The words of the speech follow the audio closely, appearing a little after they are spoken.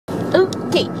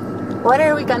Okay, what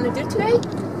are we gonna do today?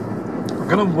 We're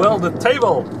gonna weld a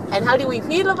table. And how do we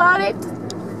feel about it?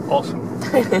 Awesome.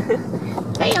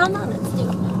 Okay, on, let's do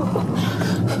it.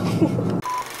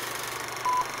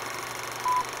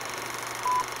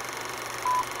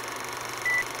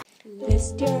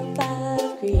 List your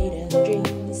 5 creative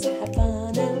dreams, have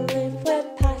fun and live with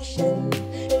passion.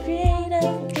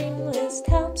 Creative Dream List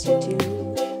helps you to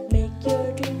make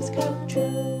your dreams come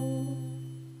true.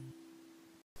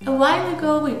 A while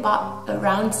ago we bought a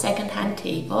round second-hand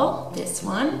table, this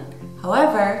one.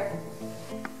 However,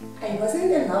 I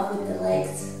wasn't in love with the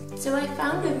legs. So I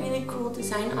found a really cool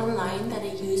design online that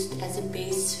I used as a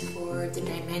base for the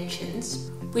dimensions,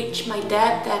 which my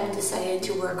dad then decided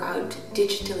to work out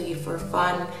digitally for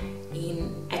fun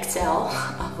in Excel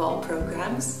of all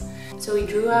programs. So we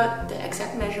drew out the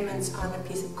exact measurements on a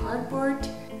piece of cardboard,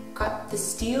 cut the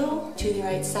steel to the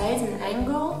right size and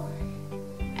angle,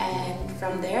 and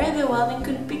from there the welding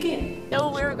could begin.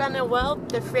 So we're gonna weld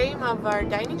the frame of our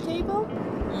dining table.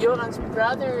 Joran's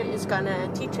brother is gonna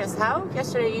teach us how.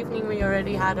 Yesterday evening we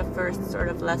already had a first sort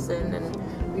of lesson and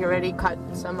we already cut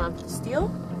some of the steel.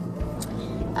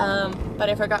 But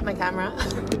I forgot my camera.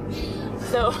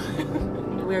 So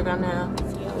we're gonna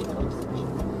see how it goes.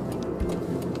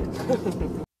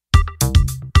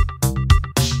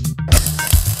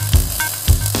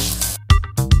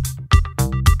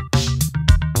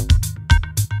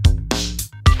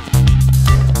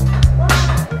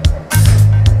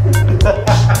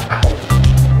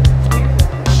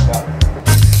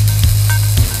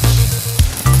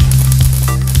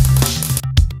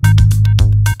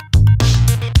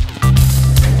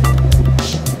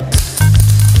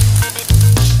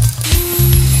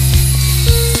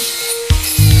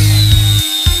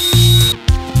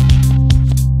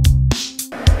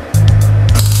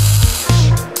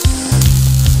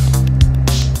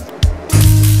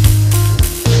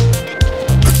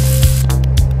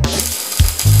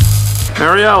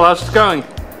 Marielle, how's it going?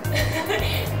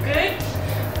 Good.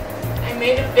 I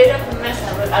made a bit of a mess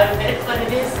out of it, but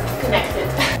it is connected.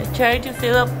 I tried to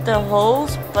fill up the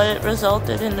holes, but it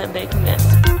resulted in a big mess.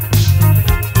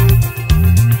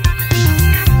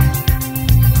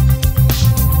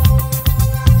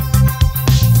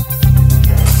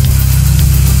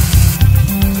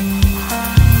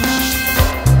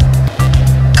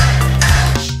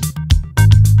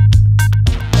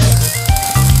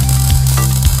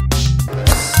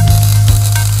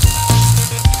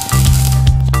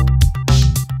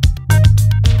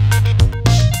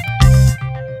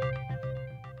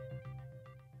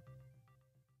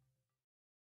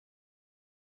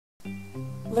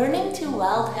 Learning to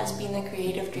weld has been a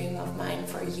creative dream of mine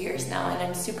for years now, and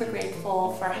I'm super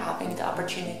grateful for having the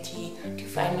opportunity to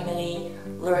finally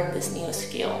learn this new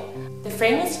skill. The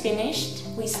frame is finished,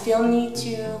 we still need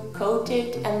to coat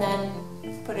it and then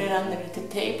put it under the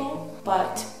table,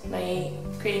 but my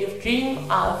creative dream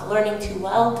of learning to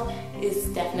weld is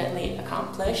definitely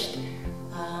accomplished.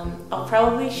 I'll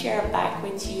probably share back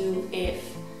with you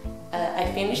if I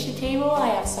finish the table. I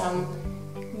have some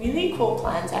really cool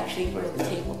plans actually for the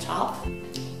tabletop.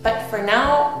 But for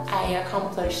now, I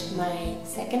accomplished my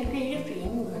second creative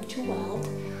dream, learn to weld,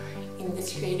 in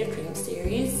this creative dream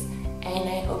series, and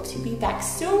I hope to be back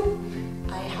soon.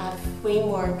 I have way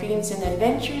more dreams and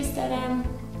adventures that I'm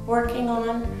working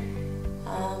on.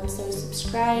 So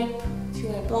subscribe to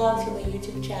my blog, to my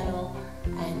YouTube channel,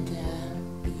 and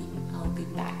I'll be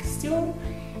back soon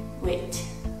with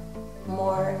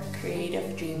more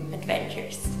creative dream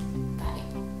adventures.